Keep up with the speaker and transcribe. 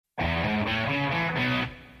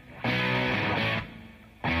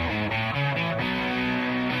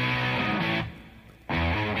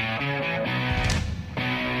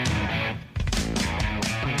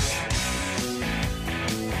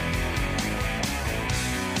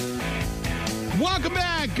Welcome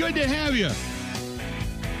back. Good to have you.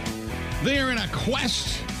 They are in a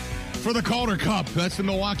quest for the Calder Cup. That's the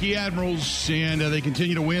Milwaukee Admirals, and they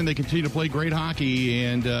continue to win. They continue to play great hockey,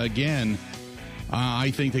 and again, I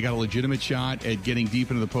think they got a legitimate shot at getting deep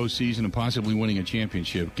into the postseason and possibly winning a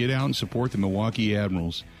championship. Get out and support the Milwaukee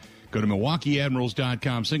Admirals. Go to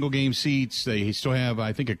MilwaukeeAdmirals.com. Single game seats. They still have,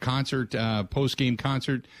 I think, a concert, post-game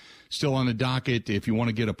concert still on the docket. If you want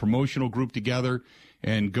to get a promotional group together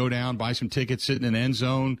and go down, buy some tickets, sit in an end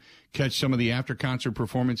zone, catch some of the after-concert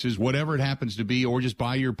performances, whatever it happens to be, or just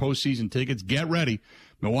buy your postseason tickets, get ready.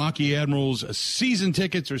 Milwaukee Admirals season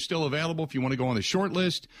tickets are still available if you want to go on the short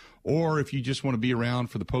list, or if you just want to be around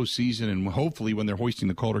for the postseason, and hopefully when they're hoisting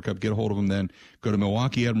the Calder Cup, get a hold of them then. Go to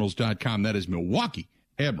MilwaukeeAdmirals.com. That is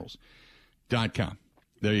MilwaukeeAdmirals.com.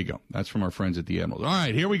 There you go. That's from our friends at the Admirals. All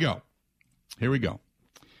right, here we go.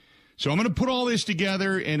 So I'm going to put all this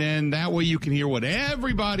together, and then that way you can hear what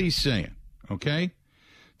everybody's saying, okay?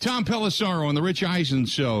 Tom Pelissaro on the Rich Eisen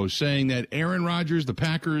Show saying that Aaron Rodgers, the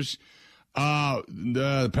Packers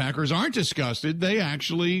aren't disgusted. They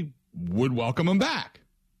actually would welcome him back.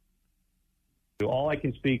 All I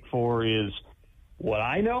can speak for is what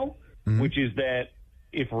I know, which is that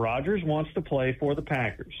if Rodgers wants to play for the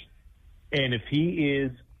Packers, and if he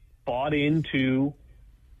is bought into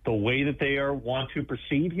the way that they want to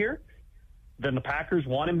proceed here, then the Packers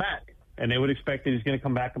want him back. And they would expect that he's going to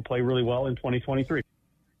come back and play really well in 2023.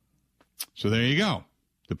 So there you go.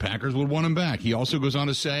 The Packers would want him back. He also goes on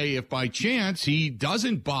to say if by chance he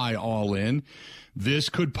doesn't buy all in, this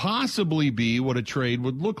could possibly be what a trade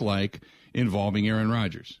would look like involving Aaron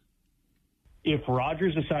Rodgers. If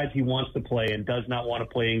Rodgers decides he wants to play and does not want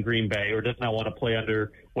to play in Green Bay or does not want to play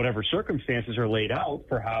under whatever circumstances are laid out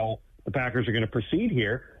for how the Packers are going to proceed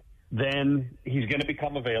here, then he's going to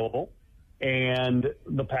become available, and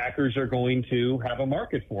the Packers are going to have a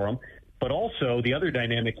market for him. But also, the other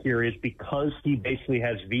dynamic here is because he basically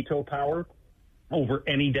has veto power over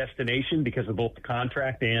any destination because of both the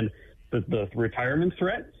contract and the retirement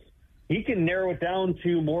threat, he can narrow it down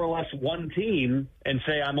to more or less one team and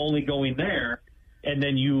say, I'm only going there. And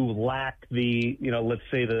then you lack the, let's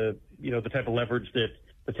say the type of leverage that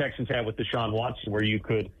the Texans have with Deshaun Watson, where you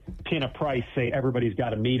could pin a price, say everybody's got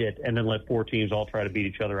to meet it, and then let four teams all try to beat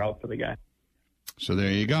each other out for the guy. So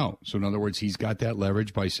there you go. So in other words, he's got that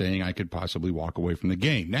leverage by saying I could possibly walk away from the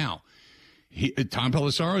game. Now, Tom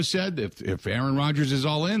Pelissaro said if Aaron Rodgers is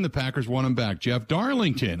all in, the Packers want him back. Jeff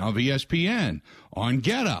Darlington of ESPN on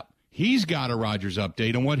Get Up, he's got a Rodgers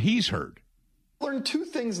update on what he's heard. I learned two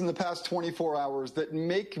things in the past 24 hours that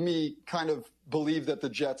make me kind of believe that the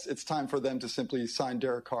Jets, it's time for them to simply sign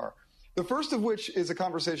Derek Carr. The first of which is a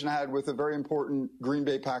conversation I had with a very important Green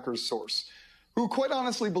Bay Packers source, who quite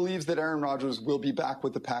honestly believes that Aaron Rodgers will be back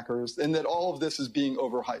with the Packers and that all of this is being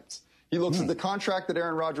overhyped. He looks at the contract that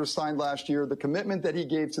Aaron Rodgers signed last year, the commitment that he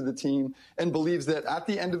gave to the team, and believes that at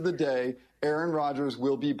the end of the day, Aaron Rodgers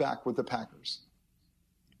will be back with the Packers.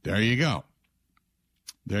 There you go.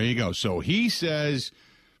 There you go. So he says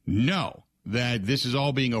no, that this is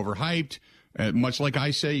all being overhyped. Much like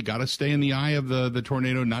I say, you got to stay in the eye of the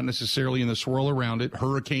tornado, not necessarily in the swirl around it,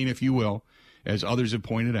 hurricane, if you will, as others have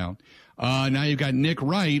pointed out. Now you've got Nick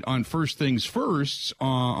Wright on First Things First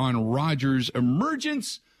on Rodgers'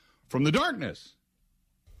 emergence from the darkness.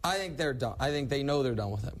 I think they're done. I think they know they're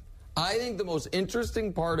done with him. I think the most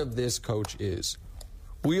interesting part of this, Coach, is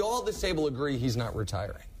we all at this table agree he's not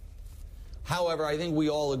retiring. However, I think we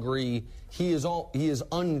all agree he is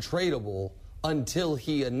untradeable until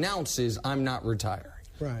he announces I'm not retiring.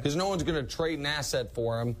 Right. Because no one's going to trade an asset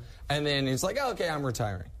for him, and then it's like, oh, okay, I'm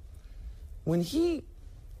retiring. When he,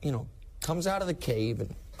 comes out of the cave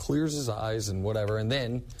and clears his eyes and whatever, and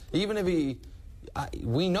then even if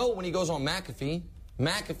we know when he goes on McAfee,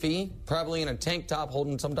 probably in a tank top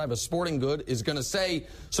holding some type of sporting good, is going to say,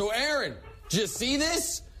 so Aaron, did you see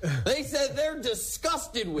this? They said they're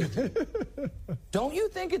disgusted with you. Don't you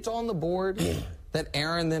think it's on the board that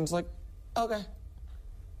Aaron then's like, okay,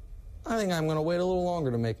 I think I'm going to wait a little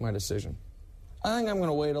longer to make my decision. I think I'm going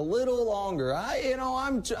to wait a little longer.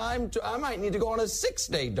 I might need to go on a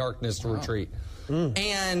 6-day darkness retreat.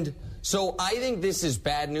 And so I think this is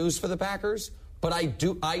bad news for the Packers, but I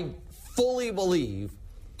fully believe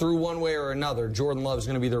through one way or another, Jordan Love is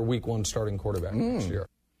going to be their week 1 starting quarterback next year.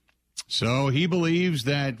 So he believes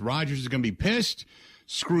that Rodgers is going to be pissed,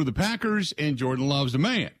 screw the Packers, and Jordan Love's the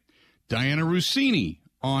man. Diana Rossini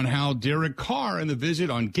on how Derek Carr and the visit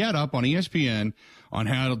on Get Up on ESPN on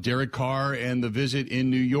how Derek Carr and the visit in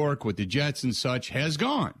New York with the Jets and such has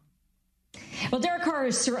gone. Well, Derek Carr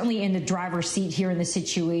is certainly in the driver's seat here in the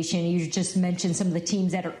situation. You just mentioned some of the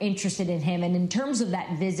teams that are interested in him. And in terms of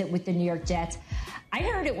that visit with the New York Jets, I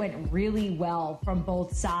heard it went really well from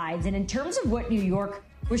both sides. And in terms of what New York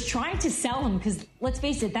was trying to sell him, because let's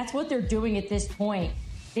face it, that's what they're doing at this point.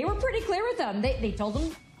 They were pretty clear with him. They told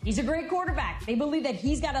him he's a great quarterback. They believe that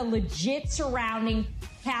he's got a legit surrounding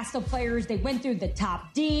cast of players. They went through the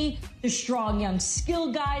top D, the strong young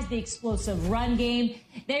skill guys, the explosive run game.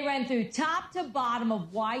 They ran through top to bottom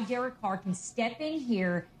of why Derek Carr can step in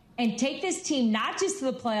here and take this team not just to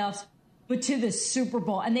the playoffs, but to the Super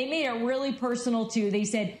Bowl. And they made it really personal, too. They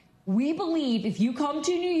said, we believe if you come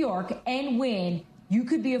to New York and win, you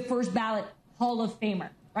could be a first ballot Hall of Famer,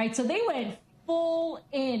 right? So they went full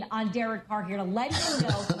in on Derek Carr here to let him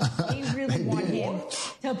know they really want him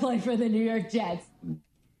to play for the New York Jets.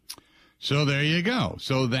 So there you go.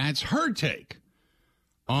 So that's her take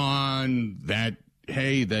on that.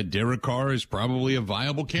 Hey, that Derek Carr is probably a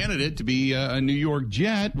viable candidate to be a New York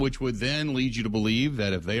Jet, which would then lead you to believe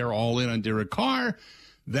that if they are all in on Derek Carr,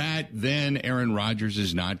 that then Aaron Rodgers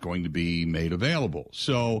is not going to be made available.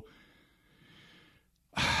 So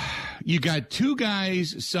you got two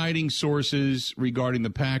guys citing sources regarding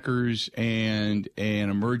the Packers and an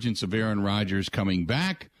emergence of Aaron Rodgers coming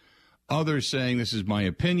back. Others saying this is my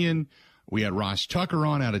opinion. We had Ross Tucker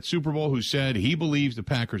on out at Super Bowl who said he believes the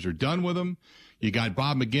Packers are done with him. You got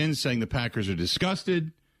Bob McGinn saying the Packers are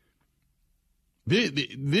disgusted.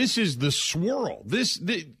 This is the swirl.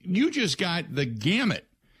 You just got the gamut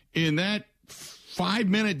in that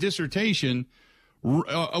 5-minute dissertation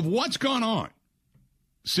of what's gone on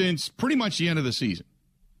since pretty much the end of the season.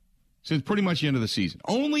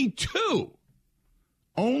 Only two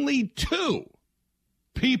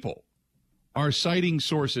people are citing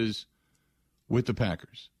sources with the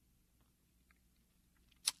Packers.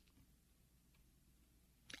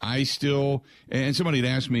 I still, and somebody had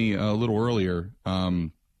asked me a little earlier,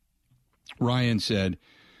 Ryan said,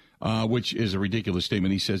 which is a ridiculous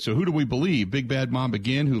statement. He said, so who do we believe? Big Bad Bob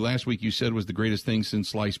McGinn, who last week you said was the greatest thing since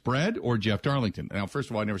sliced bread, or Jeff Darlington? Now, first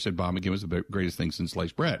of all, I never said Bob McGinn was the greatest thing since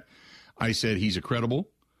sliced bread. I said he's a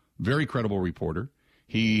very credible reporter.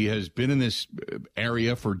 He has been in this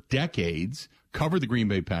area for decades, covered the Green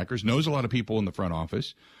Bay Packers, knows a lot of people in the front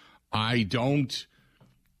office. I don't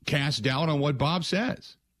cast doubt on what Bob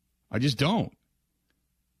says. I just don't.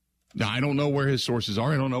 Now, I don't know where his sources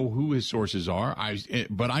are. I don't know who his sources are.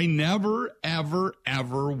 But I never, ever,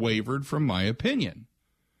 ever wavered from my opinion.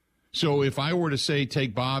 So if I were to say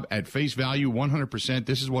take Bob at face value, 100%,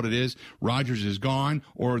 this is what it is, Rodgers is gone,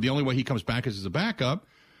 or the only way he comes back is as a backup,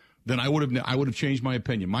 then I would have changed my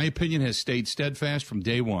opinion. My opinion has stayed steadfast from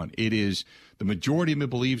day one. It is the majority of me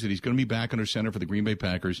believes that he's going to be back under center for the Green Bay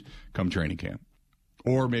Packers come training camp,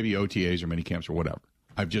 or maybe OTAs or mini camps or whatever.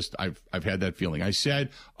 I've had that feeling. I said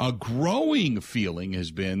a growing feeling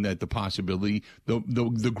has been that the possibility,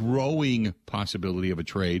 the growing possibility of a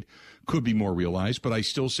trade could be more realized, but I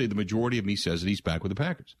still say the majority of me says that he's back with the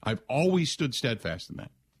Packers. I've always stood steadfast in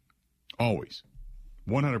that. Always.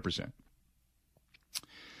 100%.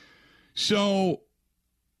 So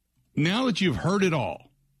now that you've heard it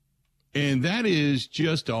all, and that is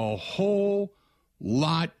just a whole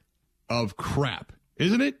lot of crap,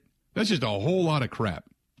 isn't it? That's just a whole lot of crap.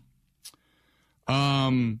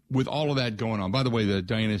 With all of that going on. By the way, the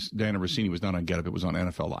Diana Rossini was not on Get Up. It was on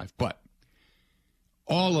NFL Live. But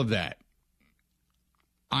all of that,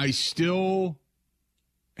 I still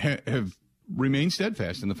have remained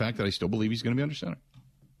steadfast in the fact that I still believe he's going to be under center.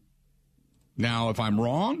 Now, if I'm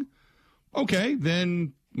wrong, okay,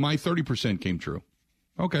 then my 30% came true.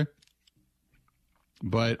 Okay.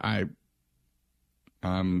 But it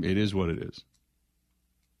is what it is.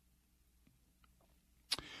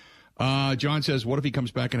 John says, what if he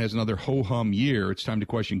comes back and has another ho-hum year? It's time to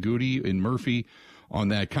question Goody and Murphy on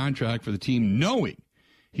that contract for the team, knowing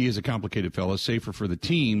he is a complicated fella. Safer for the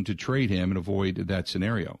team to trade him and avoid that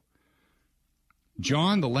scenario.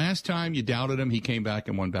 John, the last time you doubted him, he came back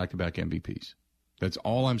and won back-to-back MVPs. That's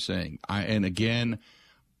all I'm saying. And again,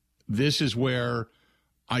 this is where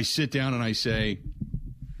I sit down and I say,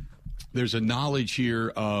 there's a knowledge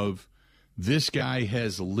here of this guy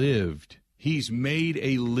has lived. He's made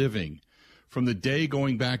a living from the day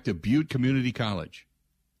going back to Butte Community College.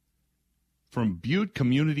 From Butte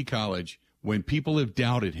Community College, when people have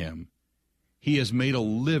doubted him, he has made a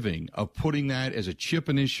living of putting that as a chip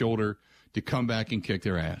in his shoulder to come back and kick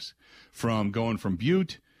their ass. From going from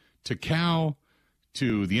Butte to Cal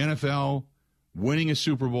to the NFL, winning a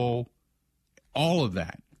Super Bowl, all of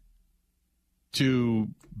that, to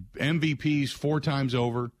MVPs 4 times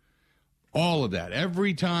over. All of that.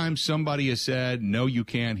 Every time somebody has said, no, you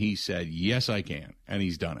can't, he said, yes, I can. And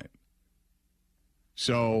he's done it.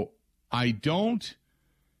 So I don't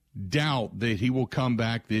doubt that he will come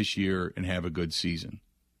back this year and have a good season.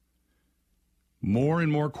 More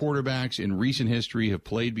and more quarterbacks in recent history have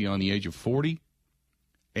played beyond the age of 40.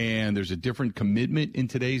 And there's a different commitment in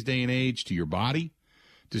today's day and age to your body,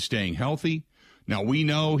 to staying healthy. Now, we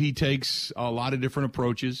know he takes a lot of different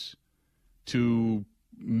approaches to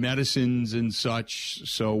medicines and such,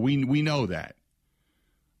 so we know that.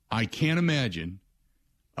 I can't imagine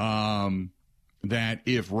that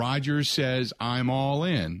if Rodgers says, I'm all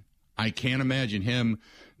in, I can't imagine him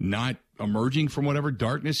not emerging from whatever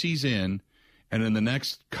darkness he's in, and in the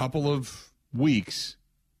next couple of weeks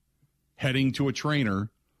heading to a trainer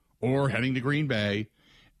or heading to Green Bay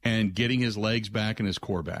and getting his legs back and his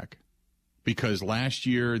core back. Because last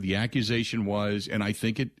year the accusation was, and I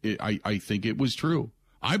think it was true.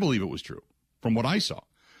 I believe it was true from what I saw.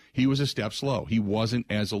 He was a step slow. He wasn't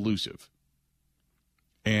as elusive.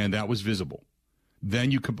 And that was visible.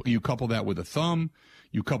 Then you couple that with a thumb.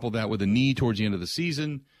 You couple that with a knee towards the end of the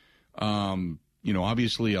season.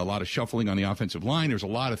 Obviously a lot of shuffling on the offensive line. There's a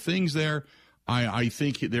lot of things there. I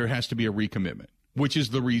think there has to be a recommitment, which is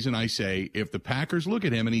the reason I say if the Packers look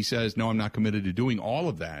at him and he says, no, I'm not committed to doing all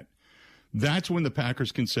of that, that's when the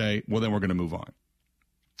Packers can say, well, then we're going to move on.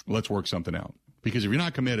 Let's work something out. Because if you're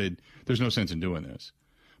not committed, there's no sense in doing this.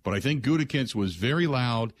 But I think Gutekunst was very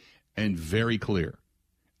loud and very clear.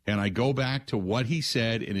 And I go back to what he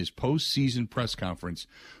said in his postseason press conference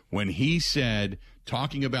when he said,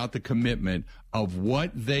 talking about the commitment of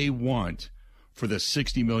what they want for the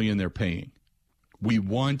 $60 million they're paying. We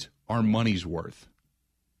want our money's worth.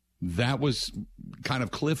 That was kind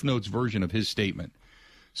of Cliff Notes version of his statement.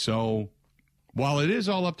 So while it is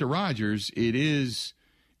all up to Rodgers, it is,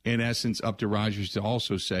 in essence, up to Rodgers to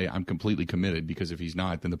also say, I'm completely committed, because if he's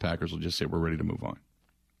not, then the Packers will just say, we're ready to move on.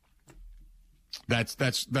 That's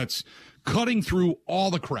cutting through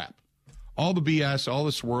all the crap, all the BS, all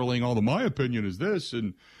the swirling, all the my opinion is this,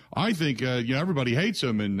 and I think everybody hates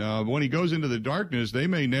him, and when he goes into the darkness, they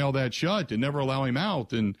may nail that shut and never allow him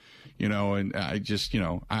out, and I just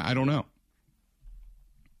I don't know.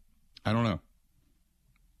 I don't know.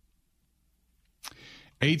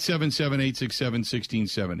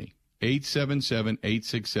 877-867-1670.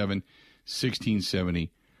 877-867-1670.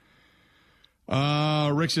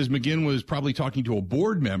 Rick says McGinn was probably talking to a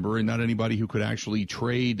board member and not anybody who could actually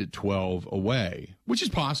trade 12 away, which is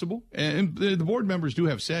possible. And the board members do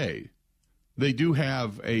have say. They do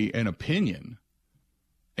have an opinion,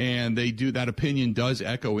 and that opinion does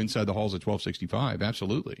echo inside the halls of 1265.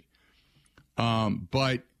 Absolutely.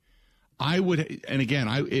 But I would, and again,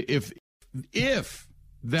 if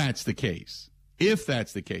that's the case,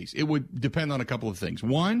 it would depend on a couple of things.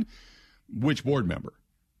 One, which board member?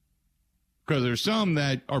 Because there's some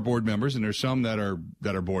that are board members and there's some that are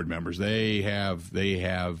board members. They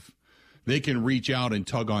can reach out and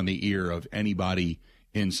tug on the ear of anybody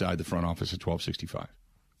inside the front office at 1265.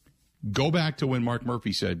 Go back to when Mark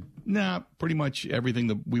Murphy said, nah, pretty much everything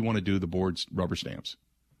that we want to do, the board's rubber stamps.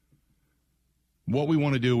 What we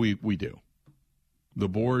want to do, we do. The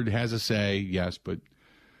board has a say, yes, but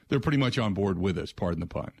they're pretty much on board with us, pardon the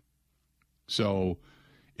pun. So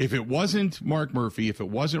if it wasn't Mark Murphy, if it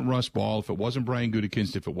wasn't Russ Ball, if it wasn't Brian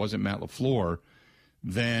Gutekunst, if it wasn't Matt LaFleur,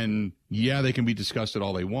 then, yeah, they can be discussed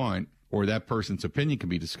all they want, or that person's opinion can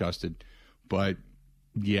be discussed. But,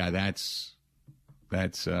 yeah, that's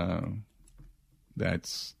not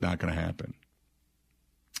going to happen.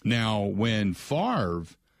 Now, when Favre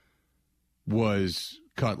was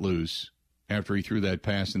cut loose after he threw that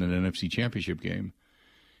pass in an NFC Championship game,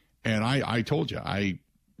 and I told you,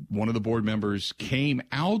 one of the board members came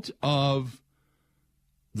out of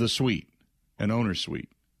the suite, an owner's suite.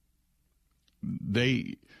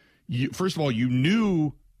 First of all, you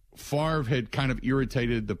knew Favre had kind of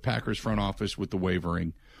irritated the Packers front office with the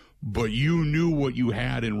wavering, but you knew what you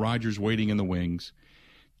had in Rodgers waiting in the wings.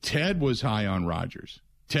 Ted was high on Rodgers.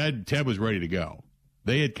 Ted was ready to go.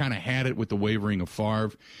 They had kind of had it with the wavering of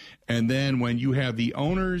Favre. And then when you have the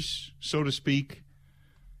owners, so to speak,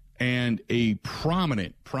 and a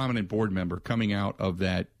prominent board member coming out of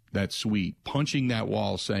that suite, punching that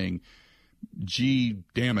wall, saying, gee,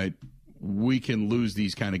 damn it, we can lose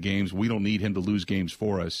these kind of games. We don't need him to lose games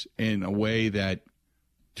for us, in a way that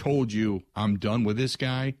told you, I'm done with this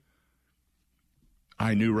guy.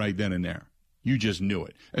 I knew right then and there. You just knew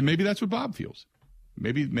it. And maybe that's what Bob feels.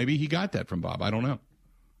 Maybe he got that from Bob. I don't know.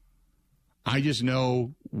 I just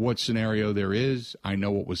know what scenario there is. I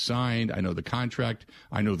know what was signed. I know the contract.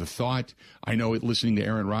 I know the thought. I know it listening to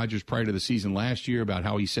Aaron Rodgers prior to the season last year about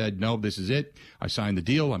how he said, no, this is it. I signed the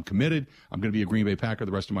deal. I'm committed. I'm going to be a Green Bay Packer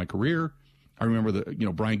the rest of my career. I remember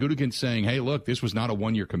Brian Gutekunst saying, hey, look, this was not a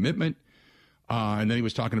one-year commitment. And then he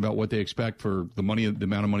was talking about what they expect for the money, the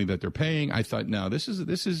amount of money that they're paying. I thought, no,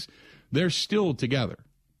 they're still together.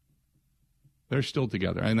 They're still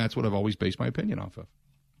together. And that's what I've always based my opinion off of.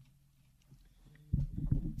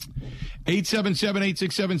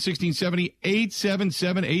 877-867-1670,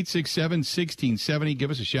 877-867-1670.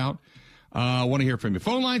 Give us a shout. I want to hear from you.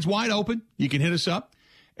 Phone line's wide open. You can hit us up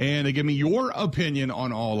and give me your opinion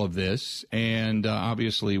on all of this. And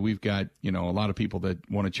obviously, we've got a lot of people that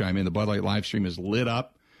want to chime in. The Bud Light live stream is lit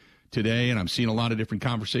up today, and I'm seeing a lot of different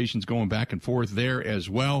conversations going back and forth there as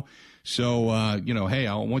well. So, hey,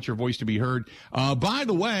 I want your voice to be heard. By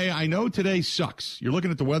the way, I know today sucks. You're looking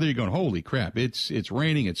at the weather, you're going, holy crap, it's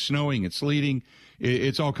raining, it's snowing, it's sleeting,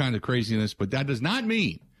 it's all kinds of craziness. But that does not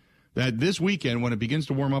mean that this weekend, when it begins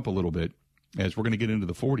to warm up a little bit, as we're going to get into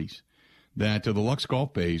the 40s, that the Lux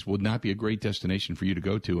Golf Bays would not be a great destination for you to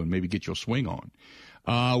go to and maybe get your swing on.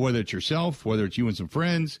 Whether it's yourself, whether it's you and some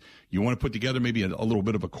friends, you want to put together maybe a little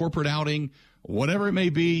bit of a corporate outing, whatever it may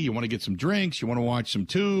be. You want to get some drinks, you want to watch some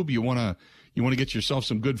tube, you want to get yourself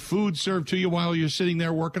some good food served to you while you're sitting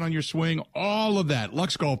there working on your swing. All of that.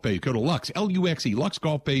 Lux Golf Bays. Go to Lux, L-U-X-E,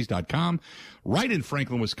 luxgolfbays.com, right in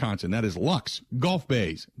Franklin, Wisconsin. That is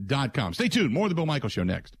luxgolfbays.com. Stay tuned. More of the Bill Michaels Show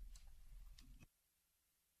next.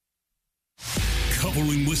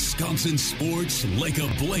 Covering Wisconsin sports like a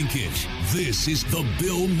blanket. This is the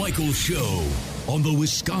Bill Michaels Show on the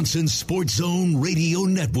Wisconsin Sports Zone Radio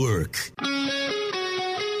Network.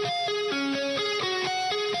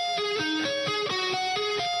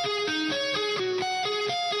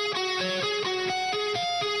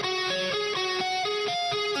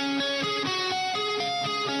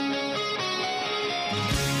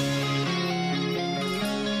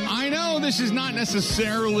 This is not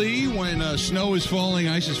necessarily when snow is falling,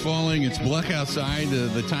 ice is falling, it's black outside,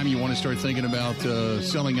 the time you want to start thinking about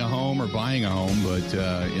selling a home or buying a home. But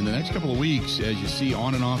in the next couple of weeks, as you see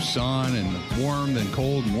on and off sun and warm then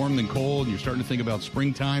cold and warm then cold, and you're starting to think about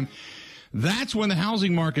springtime, that's when the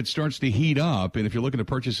housing market starts to heat up. And if you're looking to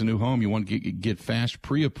purchase a new home, you want to get fast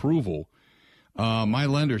pre-approval. My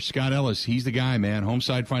lender, Scott Ellis, he's the guy, man.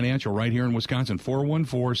 Homeside Financial right here in Wisconsin,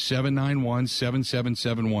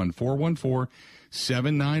 414-791-7771,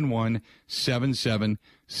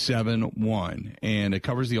 414-791-7771. And it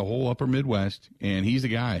covers the whole upper Midwest, and he's the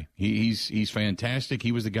guy. He's fantastic.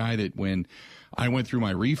 He was the guy that when I went through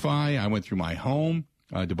my refi, I went through my home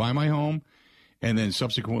to buy my home, and then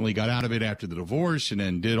subsequently got out of it after the divorce and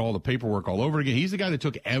then did all the paperwork all over again. He's the guy that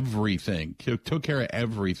took everything, took care of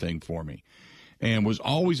everything for me. And was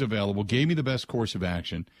always available, gave me the best course of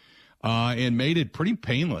action, and made it pretty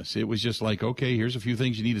painless. It was just like, okay, here's a few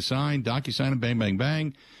things you need to sign, DocuSign them, bang, bang,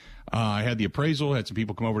 bang. I had the appraisal, had some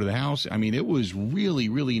people come over to the house. I mean, it was really,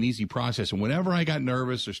 really an easy process. And whenever I got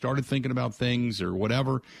nervous or started thinking about things or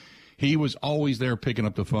whatever, he was always there picking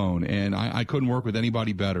up the phone. And I couldn't work with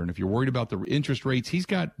anybody better. And if you're worried about the interest rates, he's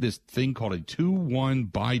got this thing called a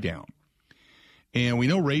 2-1 buy down. And we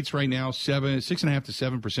know rates right now, 6.5% to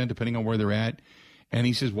 7%, depending on where they're at. And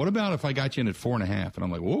he says, what about if I got you in at 4.5%? And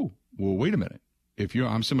I'm like, whoa, well, wait a minute. If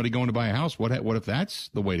I'm somebody going to buy a house, what if that's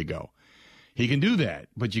the way to go? He can do that,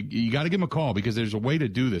 but you got to give him a call because there's a way to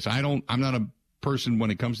do this. I'm not a person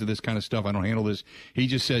when it comes to this kind of stuff. I don't handle this. He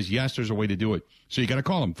just says, yes, there's a way to do it. So you got to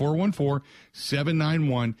call him,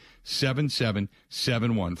 414-791-7771,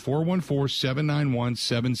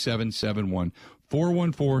 414-791-7771.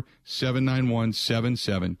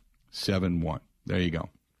 414-791-7771. There you go.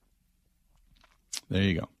 There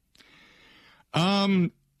you go.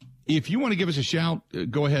 If you want to give us a shout,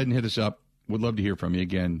 go ahead and hit us up. Would love to hear from you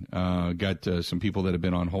again. Got some people that have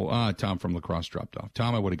been on hold. Tom from La Crosse dropped off.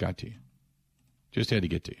 Tom, I would have got to you. Just had to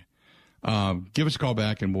get to you. Give us a call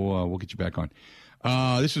back, and we'll get you back on.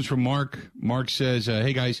 This is from Mark. Mark says,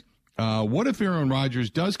 hey, guys, what if Aaron Rodgers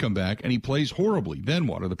does come back and he plays horribly? Then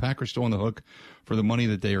what? Are the Packers still on the hook for the money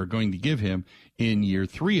that they are going to give him in year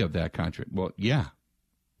 3 of that contract? Well, yeah,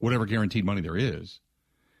 whatever guaranteed money there is.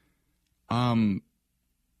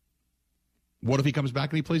 What if he comes back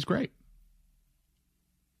and he plays great?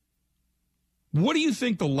 What do you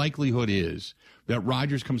think the likelihood is that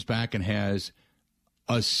Rodgers comes back and has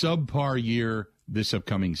a subpar year this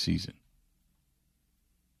upcoming season?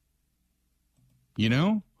 You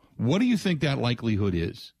know? What do you think that likelihood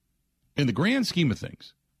is? In the grand scheme of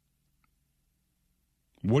things,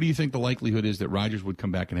 what do you think the likelihood is that Rodgers would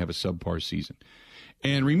come back and have a subpar season?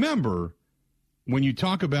 And remember, when you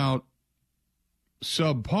talk about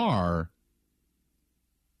subpar,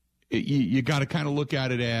 you got to kind of look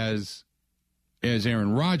at it as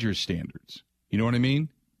Aaron Rodgers standards. You know what I mean?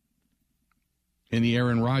 In the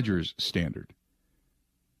Aaron Rodgers standard.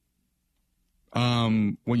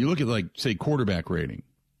 When you look at, like, say, quarterback rating,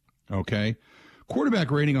 okay?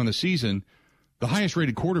 Quarterback rating on the season, the highest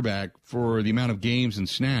rated quarterback for the amount of games and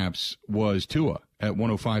snaps was Tua at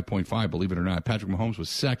 105.5, believe it or not. Patrick Mahomes was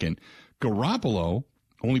second. Garoppolo,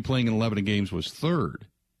 only playing in 11 games, was third.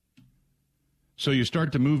 So you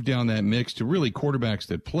start to move down that mix to really quarterbacks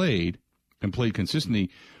that played and played consistently.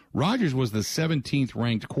 Rodgers was the 17th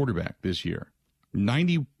ranked quarterback this year,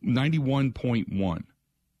 91.1.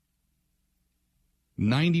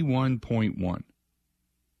 91.1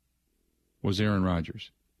 was Aaron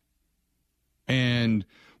Rodgers. And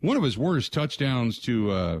one of his worst touchdowns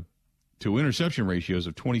to interception ratios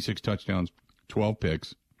of 26 touchdowns, 12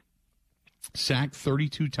 picks, sacked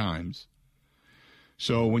 32 times.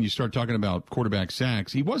 So when you start talking about quarterback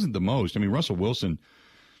sacks, he wasn't the most. I mean, Russell Wilson,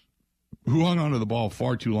 who hung onto the ball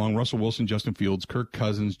far too long, Russell Wilson, Justin Fields, Kirk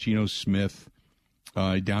Cousins, Geno Smith,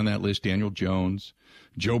 down that list, Daniel Jones,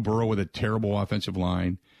 Joe Burrow with a terrible offensive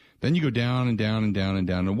line. Then you go down and down and down and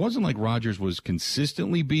down. It wasn't like Rodgers was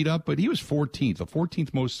consistently beat up, but he was 14th, the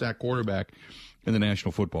 14th most sacked quarterback in the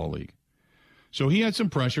National Football League. So he had some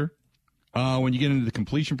pressure. When you get into the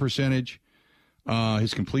completion percentage,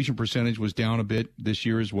 his completion percentage was down a bit this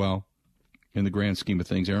year as well in the grand scheme of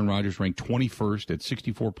things. Aaron Rodgers ranked 21st at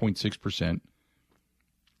 64.6%.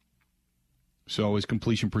 So his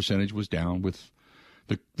completion percentage was down with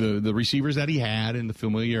the receivers that he had and the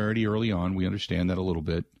familiarity early on. We understand that a little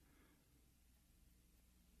bit.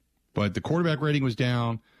 But the quarterback rating was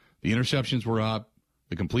down. The interceptions were up.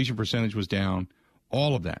 The completion percentage was down.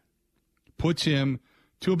 All of that puts him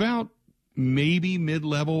to about maybe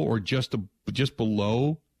mid-level or just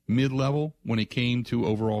below mid-level when it came to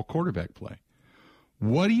overall quarterback play.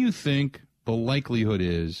 What do you think the likelihood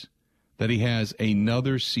is that he has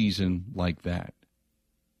another season like that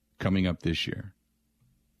coming up this year?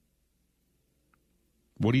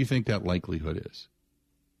 What do you think that likelihood is?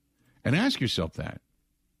 And ask yourself that.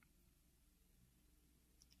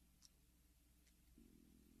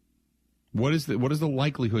 What is the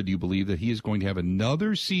likelihood, do you believe, that he is going to have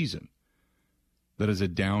another season that is a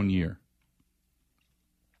down year?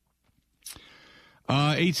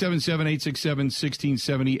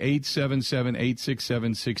 877-867-1670,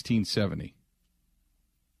 877-867-1670.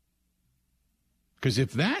 Because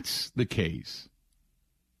if that's the case,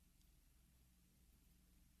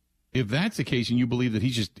 and you believe that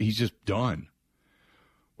he's just done,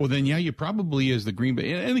 well, then, yeah, you probably, as the Green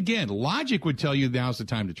Bay, and again, logic would tell you now's the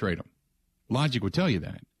time to trade him. Logic would tell you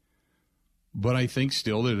that. But I think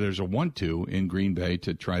still that there's a want-to in Green Bay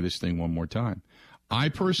to try this thing one more time. I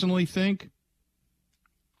personally think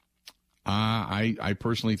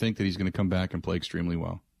that he's going to come back and play extremely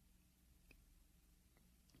well.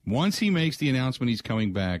 Once he makes the announcement he's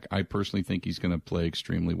coming back, I personally think he's going to play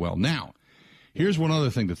extremely well. Now, here's one other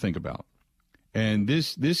thing to think about, and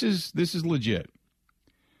this is legit.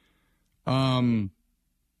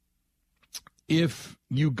 If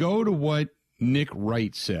you go to what Nick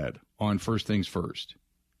Wright said on First Things First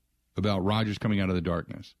about Rodgers coming out of the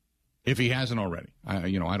darkness, if he hasn't already,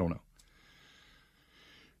 I don't know.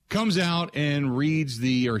 Comes out and hears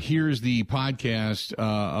the podcast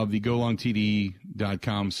of the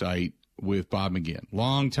GoLongTD.com site with Bob McGinn.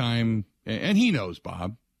 Long time, and he knows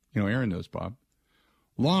Bob. Aaron knows Bob.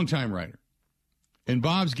 Long-time writer. And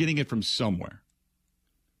Bob's getting it from somewhere.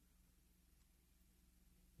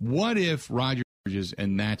 What if Rodgers,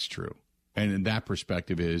 and that's true, and that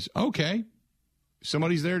perspective is, okay,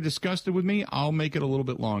 somebody's there disgusted with me, I'll make it a little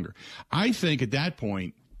bit longer. I think at that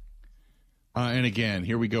point, and again,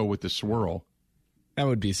 here we go with the swirl. That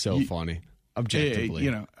would be so funny,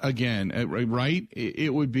 objectively. Again, right?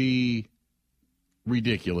 It would be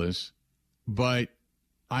ridiculous. But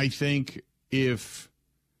I think if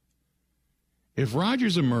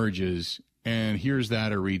Rodgers emerges and hears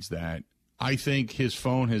that or reads that, I think his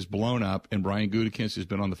phone has blown up, and Brian Gutekunst has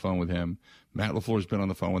been on the phone with him. Matt LaFleur has been on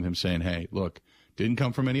the phone with him saying, hey, look, didn't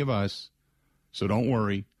come from any of us, so don't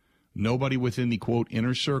worry. Nobody within the, quote,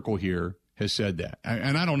 inner circle here has said that.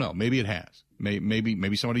 And I don't know. Maybe it has.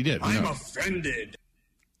 Maybe somebody did. I'm offended.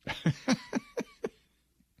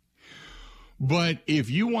 But if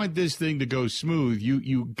you want this thing to go smooth,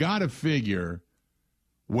 you got to figure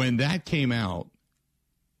when that came out,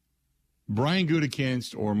 Brian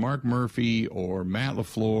Gutekunst or Mark Murphy or Matt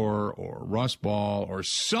LaFleur or Russ Ball or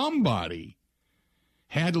somebody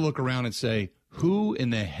had to look around and say, who in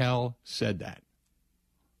the hell said that?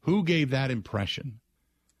 Who gave that impression?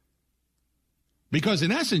 Because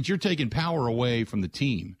in essence, you're taking power away from the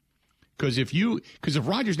team. Because if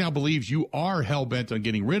Rodgers now believes you are hell-bent on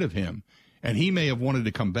getting rid of him, and he may have wanted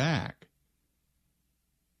to come back,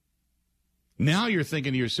 now you're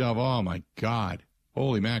thinking to yourself, oh, my God,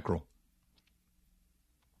 holy mackerel.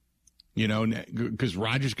 You know, because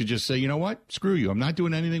Rodgers could just say, you know what, screw you. I'm not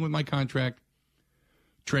doing anything with my contract.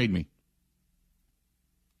 Trade me.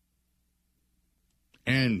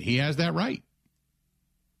 And he has that right.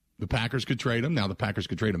 The Packers could trade him. Now the Packers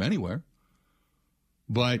could trade him anywhere.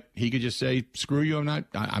 But he could just say, screw you, I'm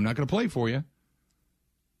not going to play for you.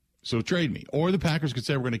 So trade me. Or the Packers could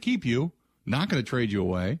say, we're going to keep you, not going to trade you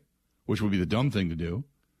away, which would be the dumb thing to do,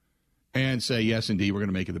 and say, yes, indeed, we're going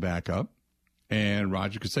to make you the backup. And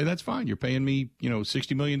Rodgers could say, that's fine. You're paying me,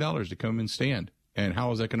 $60 million to come and stand. And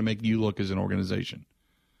how is that going to make you look as an organization?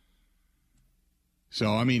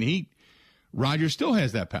 So, I mean, Rodgers still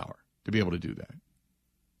has that power to be able to do that.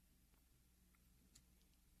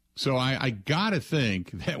 So I got to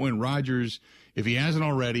think that when Rodgers, if he hasn't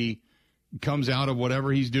already, comes out of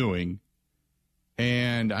whatever he's doing,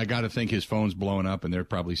 and I got to think his phone's blowing up and they're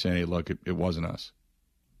probably saying, hey, look, it wasn't us.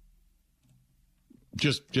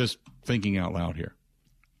 Just thinking out loud here.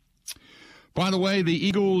 By the way, the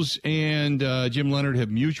Eagles and Jim Leonard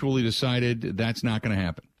have mutually decided that's not going to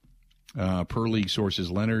happen. Per league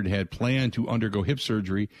sources, Leonard had planned to undergo hip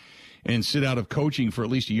surgery and sit out of coaching for at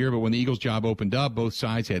least a year. But when the Eagles job opened up, both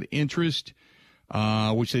sides had interest,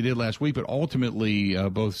 which they did last week. But ultimately,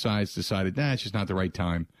 both sides decided, it's just not the right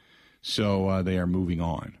time. So they are moving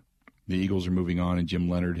on. The Eagles are moving on, and Jim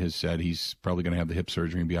Leonard has said he's probably going to have the hip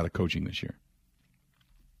surgery and be out of coaching this year.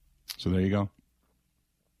 So there you go.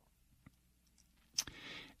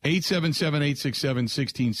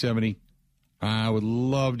 877-867-1670. I would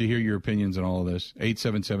love to hear your opinions on all of this.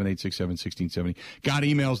 877-867-1670. Got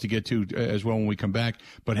emails to get to as well when we come back.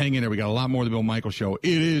 But hang in there. We got a lot more of the Bill Michaels Show.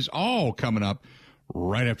 It is all coming up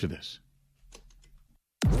right after this.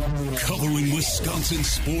 Covering Wisconsin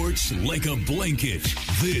sports like a blanket.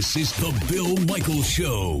 This is the Bill Michaels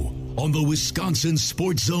Show on the Wisconsin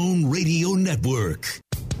Sports Zone Radio Network.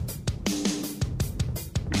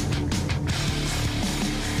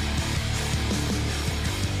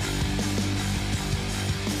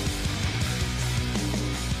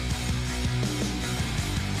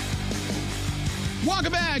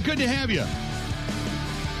 Welcome back. Good to have you.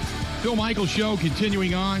 Bill Michaels Show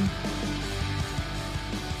continuing on.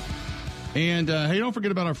 And, hey, don't forget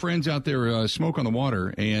about our friends out there, Smoke on the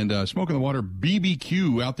Water, and Smoke on the Water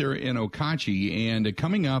BBQ out there in Okauchee. And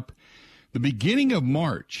coming up, the beginning of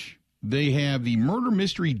March, they have the murder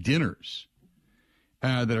mystery dinners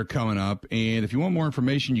that are coming up. And if you want more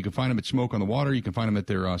information, you can find them at Smoke on the Water. You can find them at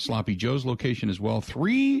their Sloppy Joe's location as well.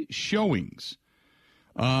 3 showings.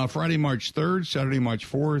 Friday, March 3rd, Saturday, March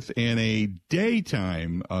 4th, and a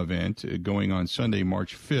daytime event going on Sunday,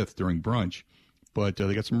 March 5th during brunch. But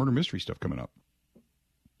they got some murder mystery stuff coming up.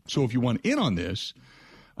 So if you want in on this,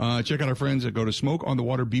 check out our friends that go to Smoke on the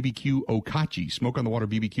Water BBQ Okauchee. Smoke on the Water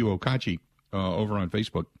BBQ Okauchee over on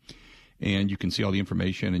Facebook. And you can see all the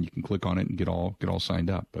information, and you can click on it and get all signed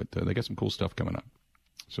up. But they got some cool stuff coming up.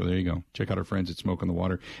 So there you go. Check out our friends at Smoke on the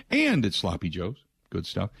Water and at Sloppy Joe's. Good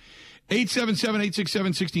stuff.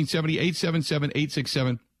 877-867-1670,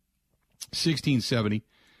 877-867-1670.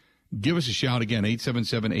 Give us a shout again,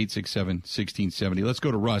 877-867-1670. Let's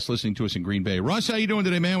go to Russ, listening to us in Green Bay. Russ, how you doing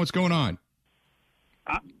today, man? What's going on?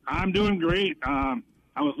 I'm doing great. I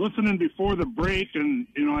was listening before the break, and,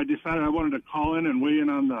 I decided I wanted to call in and weigh in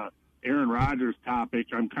on the Aaron Rodgers topic.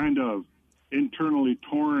 I'm kind of internally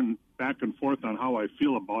torn back and forth on how I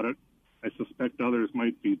feel about it. I suspect others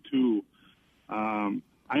might be too.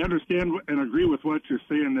 I understand and agree with what you're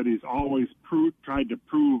saying, that he's always tried to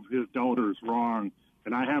prove his doubters wrong.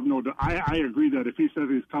 And I have I agree that if he says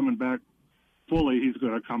he's coming back fully, he's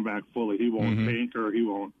going to come back fully. He won't bank, or he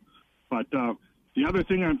won't. But the other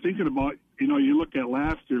thing I'm thinking about, you look at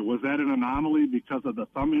last year, was that an anomaly because of the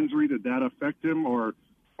thumb injury? Did that affect him, or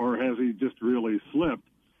has he just really slipped?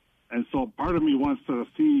 And so part of me wants to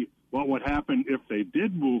see what would happen if they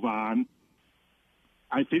did move on.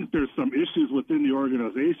 I think there's some issues within the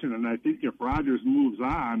organization, and I think if Rodgers moves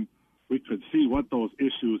on, we could see what those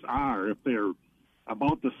issues are. If they're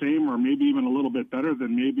about the same or maybe even a little bit better,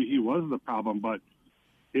 then maybe he was the problem. But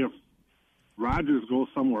if Rodgers goes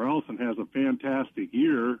somewhere else and has a fantastic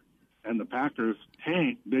year and the Packers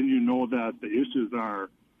tank, then you know that the issues are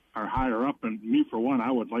higher up. And me, for one,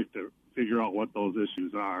 I would like to figure out what those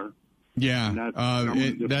issues are. Yeah,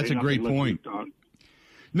 that's a great point.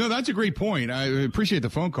 No, that's a great point. I appreciate the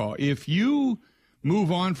phone call. If you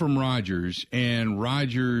move on from Rodgers and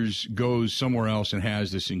Rodgers goes somewhere else and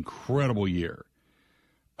has this incredible year,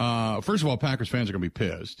 first of all, Packers fans are going to be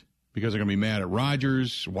pissed because they're going to be mad at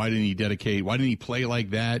Rodgers. Why didn't he play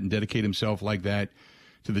like that and dedicate himself like that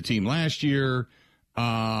to the team last year?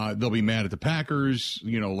 They'll be mad at the Packers,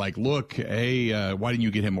 like, look, hey, why didn't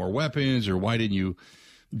you get him more weapons, or why didn't you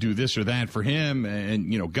do this or that for him?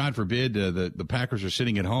 And, God forbid the Packers are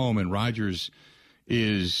sitting at home and Rodgers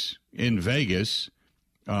is in Vegas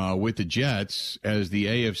with the Jets as the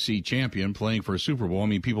AFC champion playing for a Super Bowl. I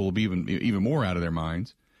mean, people will be even more out of their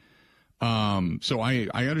minds. So I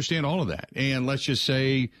understand all of that. And let's just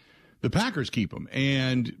say the Packers keep him.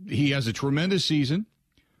 And he has a tremendous season,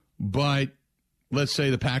 but let's say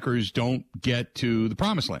the Packers don't get to the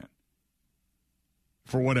promised land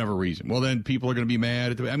for whatever reason. Well, then people are going to be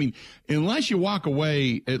mad at unless you walk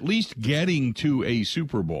away at least getting to a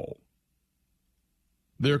Super Bowl,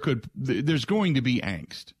 there's going to be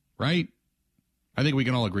angst, right? I think we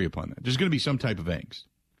can all agree upon that. There's going to be some type of angst.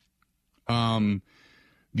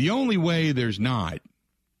 The only way there's not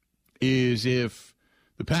is if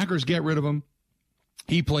the Packers get rid of him,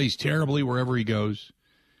 he plays terribly wherever he goes.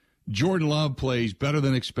 Jordan Love plays better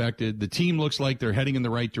than expected. The team looks like they're heading in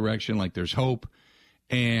the right direction, like there's hope.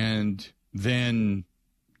 And then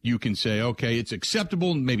you can say, okay, it's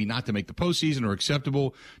acceptable maybe not to make the postseason, or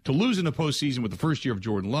acceptable to lose in the postseason with the first year of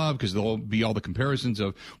Jordan Love, because there'll be all the comparisons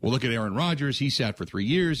of, well, look at Aaron Rodgers. He sat for 3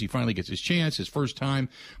 years. He finally gets his chance. His first time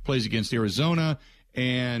plays against Arizona.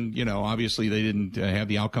 And, obviously they didn't have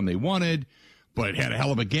the outcome they wanted, but had a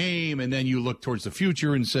hell of a game. And then you look towards the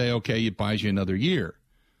future and say, okay, it buys you another year.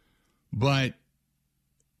 But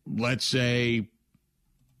let's say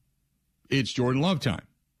it's Jordan Love time,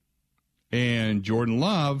 and Jordan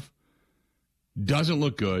Love doesn't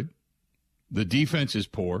look good. The defense is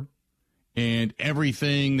poor, and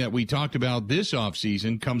everything that we talked about this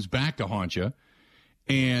offseason comes back to haunt you.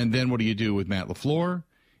 And then what do you do with Matt LaFleur?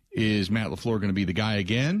 Is Matt LaFleur going to be the guy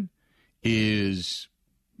again? Is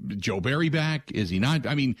Joe Barry back? Is he not?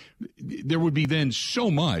 I mean, there would be then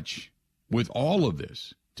so much with all of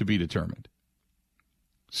this to be determined.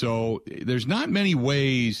 So there's not many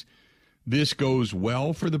ways this goes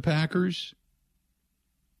well for the Packers.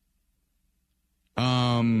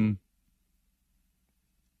 In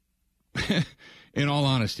all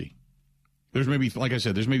honesty, there's maybe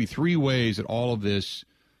 3 ways that all of this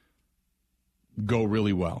go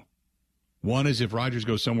really well. One is if Rodgers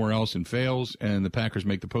goes somewhere else and fails and the Packers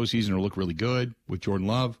make the postseason or look really good with Jordan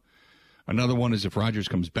Love. Another one is if Rodgers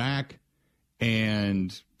comes back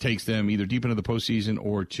and takes them either deep into the postseason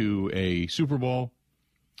or to a Super Bowl.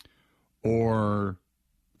 Or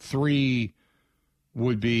 3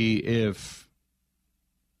 would be if,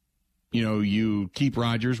 you keep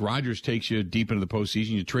Rodgers. Rodgers takes you deep into the postseason.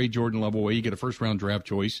 You trade Jordan Love away. You get a first-round draft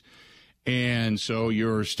choice. And so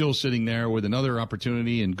you're still sitting there with another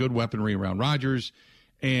opportunity and good weaponry around Rodgers.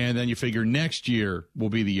 And then you figure next year will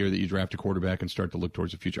be the year that you draft a quarterback and start to look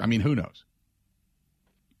towards the future. I mean, who knows?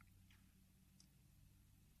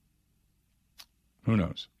 Who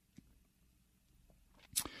knows?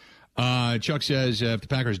 Chuck says if the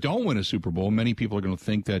Packers don't win a Super Bowl, many people are going to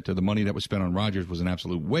think that the money that was spent on Rodgers was an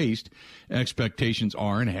absolute waste. Expectations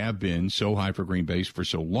are and have been so high for Green Bay for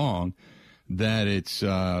so long that it's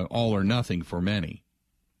all or nothing for many.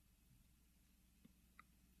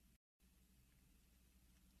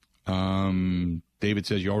 David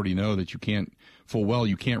says you already know that you can't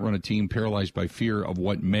run a team paralyzed by fear of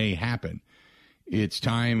what may happen. It's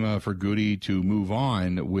time for Goody to move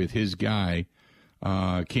on with his guy.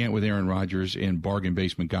 Can't with Aaron Rodgers and bargain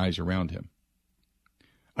basement guys around him.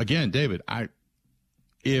 Again, David,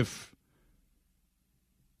 if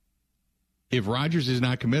Rodgers is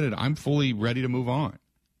not committed, I'm fully ready to move on.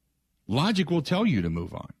 Logic will tell you to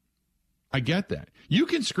move on. I get that. You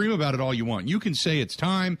can scream about it all you want. You can say it's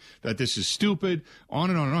time, that this is stupid, on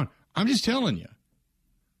and on and on. I'm just telling you.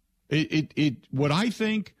 What I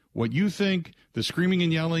think, what you think, the screaming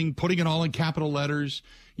and yelling, putting it all in capital letters,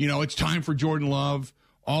 it's time for Jordan Love,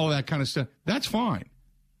 all of that kind of stuff, that's fine.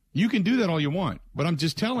 You can do that all you want. But I'm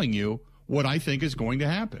just telling you what I think is going to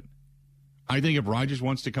happen. I think if Rodgers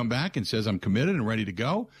wants to come back and says I'm committed and ready to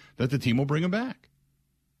go, that the team will bring him back.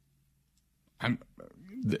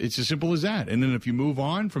 It's as simple as that. And then if you move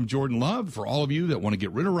on from Jordan Love, for all of you that want to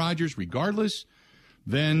get rid of Rodgers regardless,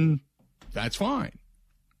 then that's fine.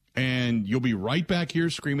 And you'll be right back here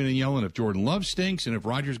screaming and yelling if Jordan Love stinks and if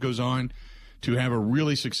Rodgers goes on to have a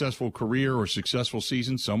really successful career or successful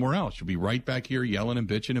season somewhere else. You'll be right back here yelling and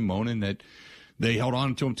bitching and moaning that they held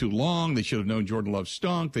on to him too long. They should have known Jordan Love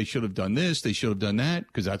stunk. They should have done this. They should have done that,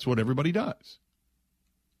 because that's what everybody does.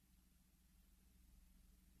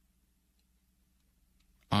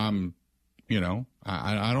 I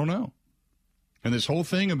don't know. And this whole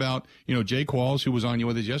thing about, Jay Qualls, who was on you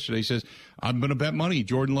with us yesterday, says, I'm going to bet money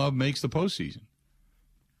Jordan Love makes the postseason.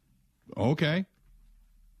 Okay.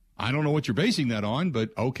 I don't know what you're basing that on, but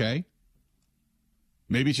okay.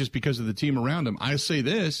 Maybe it's just because of the team around him. I say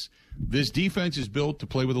this defense is built to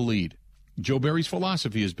play with a lead. Joe Barry's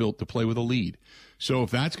philosophy is built to play with a lead. So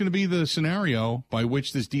if that's going to be the scenario by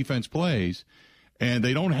which this defense plays, and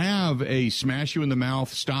they don't have a smash you in the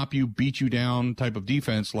mouth, stop you, beat you down type of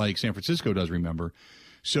defense like San Francisco does, remember.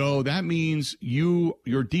 So that means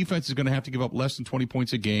your defense is going to have to give up less than 20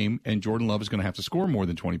 points a game, and Jordan Love is going to have to score more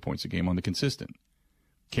than 20 points a game on the consistent.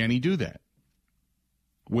 Can he do that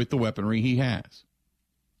with the weaponry he has?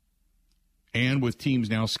 And with teams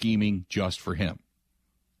now scheming just for him.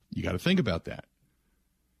 You got to think about that.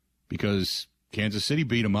 Because Kansas City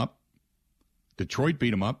beat him up. Detroit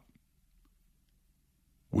beat him up.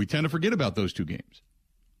 We tend to forget about those two games.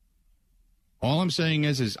 All I'm saying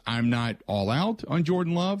is I'm not all out on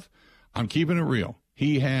Jordan Love. I'm keeping it real.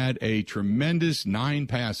 He had a tremendous 9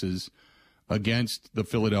 passes against the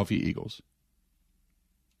Philadelphia Eagles.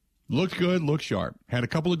 Looked good, looked sharp. Had a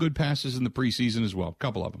couple of good passes in the preseason as well, a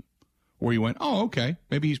couple of them, where you went, oh, okay,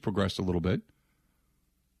 maybe he's progressed a little bit.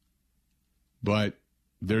 But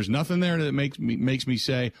there's nothing there that makes me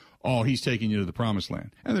say, oh, he's taking you to the promised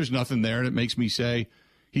land. And there's nothing there that makes me say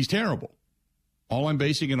he's terrible. All I'm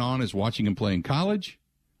basing it on is watching him play in college,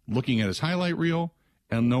 looking at his highlight reel,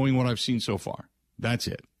 and knowing what I've seen so far. That's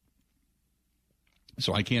it.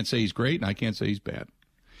 So I can't say he's great, and I can't say he's bad.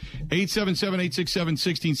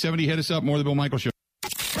 877-867-1670. Hit us up. More of the Bill Michaels Show.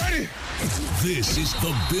 Ready? This is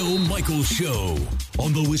the Bill Michaels Show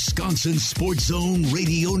on the Wisconsin Sports Zone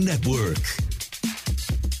Radio Network.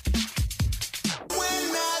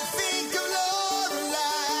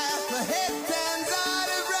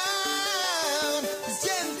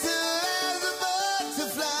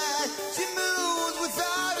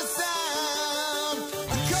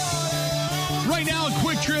 Right now at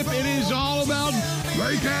Quick Trip, it is all about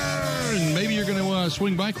bacon. Maybe you're going to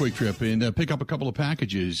swing by Quick Trip and pick up a couple of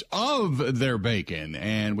packages of their bacon,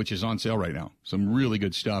 and which is on sale right now. Some really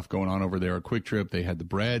good stuff going on over there at Quick Trip. They had the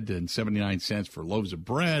bread and 79 cents for loaves of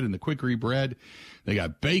bread and the Quickery bread. They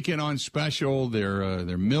got bacon on special,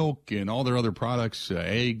 their milk and all their other products,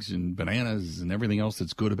 eggs and bananas and everything else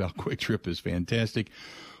that's good about Quick Trip is fantastic.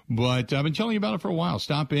 But I've been telling you about it for a while.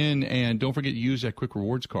 Stop in and don't forget to use that Quick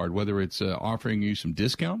Rewards card, whether it's offering you some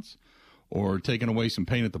discounts or taking away some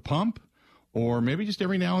pain at the pump, or maybe just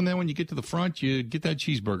every now and then when you get to the front, you get that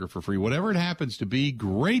cheeseburger for free. Whatever it happens to be,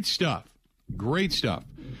 great stuff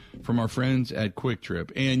from our friends at Quick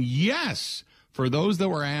Trip. And yes, for those that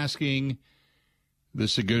were asking, the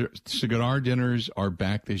cigar dinners are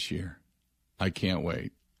back this year. I can't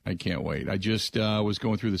wait. I just was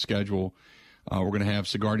going through the schedule. We're going to have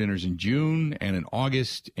cigar dinners in June and in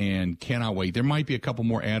August, and cannot wait. There might be a couple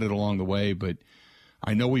more added along the way, but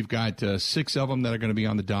I know we've got 6 of them that are going to be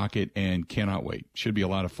on the docket, and cannot wait. Should be a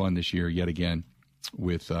lot of fun this year yet again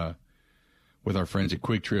with our friends at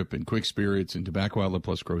Quick Trip and Quick Spirits and Tobacco Outlet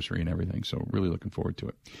Plus Grocery and everything. So really looking forward to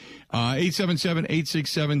it.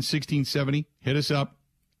 877-867-1670. Hit us up.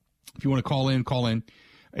 If you want to call in, call in.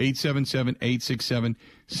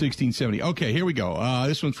 877-867-1670. Okay, here we go.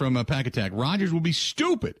 This one's from Pack Attack. Rodgers will be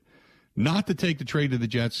stupid not to take the trade to the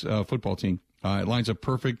Jets football team. It lines up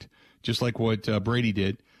perfect, just like what Brady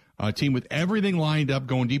did. A team with everything lined up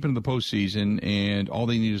going deep into the postseason, and all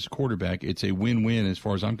they need is a quarterback. It's a win-win as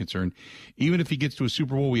far as I'm concerned. Even if he gets to a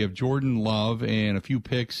Super Bowl, we have Jordan Love and a few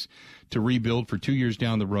picks to rebuild for 2 years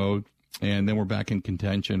down the road, and then we're back in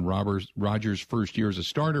contention. Rodgers' first year as a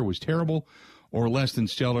starter was terrible, or less than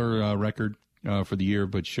stellar record for the year,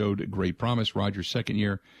 but showed great promise. Rodgers' second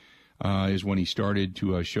year is when he started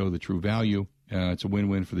to show the true value. It's a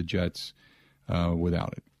win-win for the Jets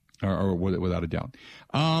without it, or without a doubt.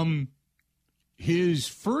 His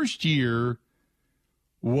first year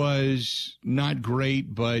was not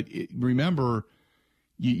great, but remember,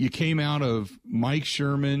 you came out of Mike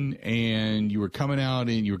Sherman, and you were coming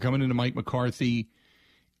into Mike McCarthy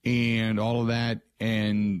and all of that,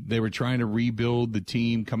 and they were trying to rebuild the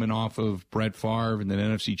team coming off of Brett Favre and the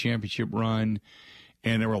NFC Championship run,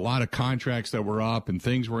 and there were a lot of contracts that were up, and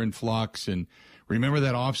things were in flux. And remember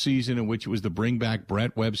that offseason in which it was the Bring Back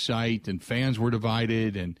Brett website, and fans were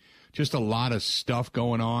divided, and just a lot of stuff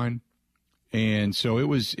going on. And so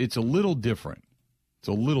it's a little different.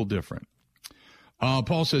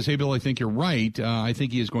 Paul says, hey, Bill, I think you're right. I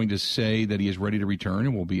think he is going to say that he is ready to return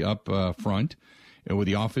and will be up front with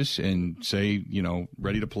the office and say,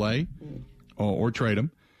 ready to play or trade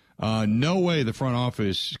him. No way the front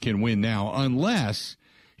office can win now unless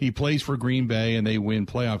he plays for Green Bay and they win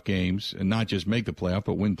playoff games, and not just make the playoff,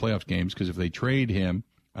 but win playoff games, because if they trade him,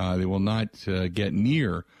 they will not get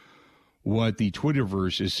near what the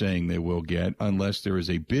Twitterverse is saying they will get, unless there is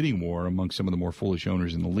a bidding war among some of the more foolish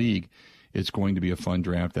owners in the league. It's going to be a fun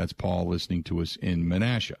draft. That's Paul listening to us in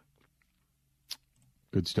Menasha.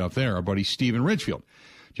 Good stuff there. Our buddy Stephen Richfield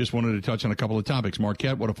just wanted to touch on a couple of topics.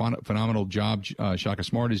 Marquette, what a phenomenal job Shaka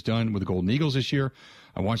Smart has done with the Golden Eagles this year.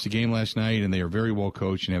 I watched the game last night, and they are very well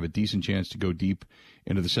coached and have a decent chance to go deep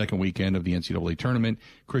into the second weekend of the NCAA tournament.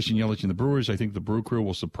 Christian Yelich and the Brewers, I think the Brew Crew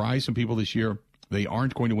will surprise some people this year. They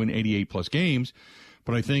aren't going to win 88-plus games,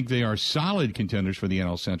 but I think they are solid contenders for the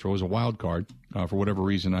NL Central as a wild card. For whatever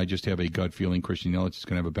reason, I just have a gut feeling Christian Yelich is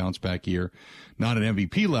going to have a bounce-back year. Not at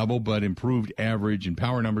MVP level, but improved average and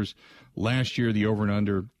power numbers. Last year, the over and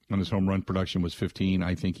under on his home run production was 15.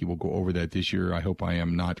 I think he will go over that this year. I hope I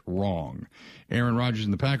am not wrong. Aaron Rodgers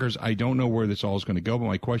and the Packers, I don't know where this all is going to go, but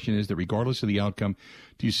my question is that regardless of the outcome,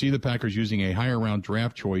 do you see the Packers using a higher-round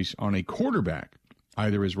draft choice on a quarterback,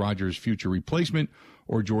 either as Rodgers' future replacement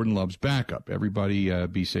or Jordan Love's backup? Everybody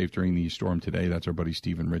be safe during the storm today. That's our buddy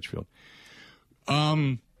Stephen Richfield.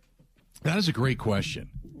 That is a great question.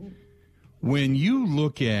 When you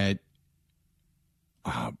look at,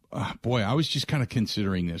 boy, I was just kind of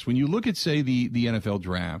considering this. When you look at, say, the NFL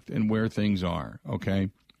draft and where things are, okay,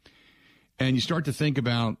 and you start to think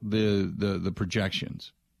about the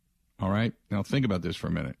projections, all right? Now think about this for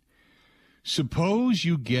a minute. Suppose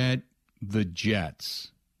you get the Jets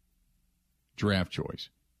draft choice.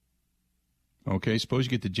 Okay, suppose you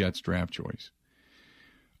get the Jets draft choice.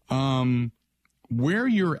 Where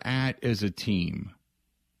you're at as a team,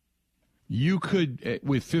 you could,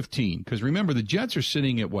 with 15, because remember, the Jets are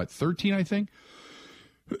sitting at, 13, I think?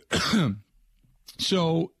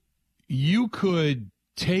 So you could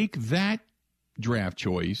take that draft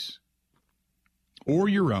choice or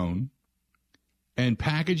your own and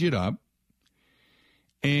package it up,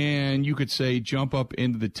 and you could say jump up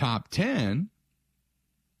into the top 10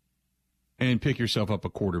 and pick yourself up a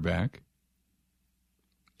quarterback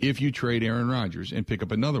if you trade Aaron Rodgers and pick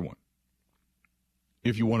up another one.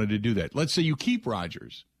 If you wanted to do that. Let's say you keep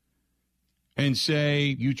Rodgers and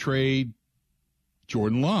say you trade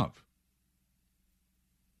Jordan Love.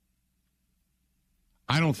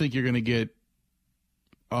 I don't think you're going to get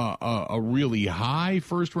a really high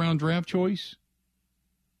first-round draft choice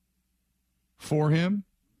for him.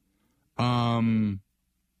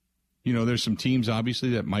 There's some teams, obviously,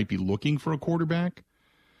 that might be looking for a quarterback.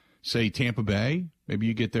 Say Tampa Bay. Maybe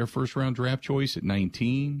you get their first-round draft choice at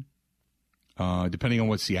 19. Depending on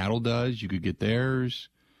what Seattle does, you could get theirs.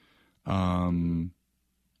 But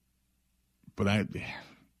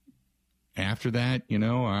after that,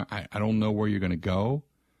 I don't know where you're going to go.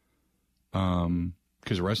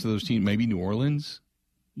 Because the rest of those teams, maybe New Orleans,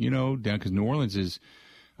 down because New Orleans is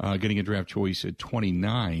getting a draft choice at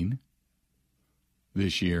 29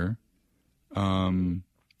 this year.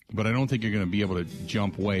 But I don't think you're going to be able to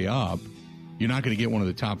jump way up. You're not going to get one of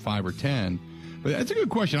the top 5 or 10. But that's a good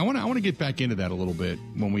question. I want to get back into that a little bit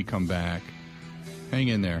when we come back. Hang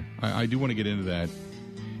in there. I do want to get into that.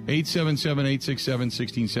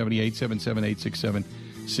 877-867-1670,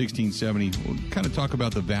 877-867-1670. We'll kind of talk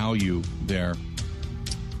about the value there.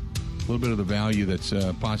 A little bit of the value that's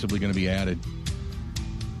possibly going to be added.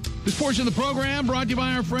 This portion of the program brought to you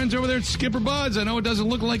by our friends over there at Skipper Buds. I know it doesn't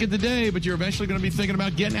look like it today, but you're eventually going to be thinking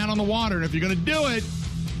about getting out on the water. And if you're going to do it,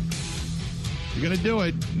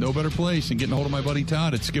 no better place than getting a hold of my buddy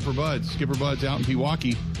Todd at Skipper Buds. Skipper Buds out in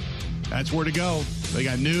Pewaukee. That's where to go. They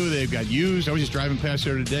got new, they've got used. I was just driving past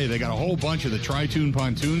there today. They got a whole bunch of the Tri-Tune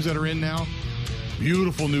pontoons that are in now.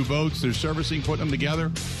 Beautiful new boats. They're servicing, putting them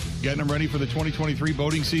together, getting them ready for the 2023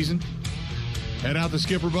 boating season. Head out to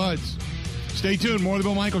Skipper Buds. Stay tuned. More of the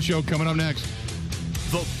Bill Michaels Show coming up next.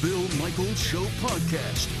 The Bill Michaels Show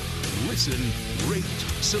podcast. Listen, rate,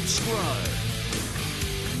 subscribe.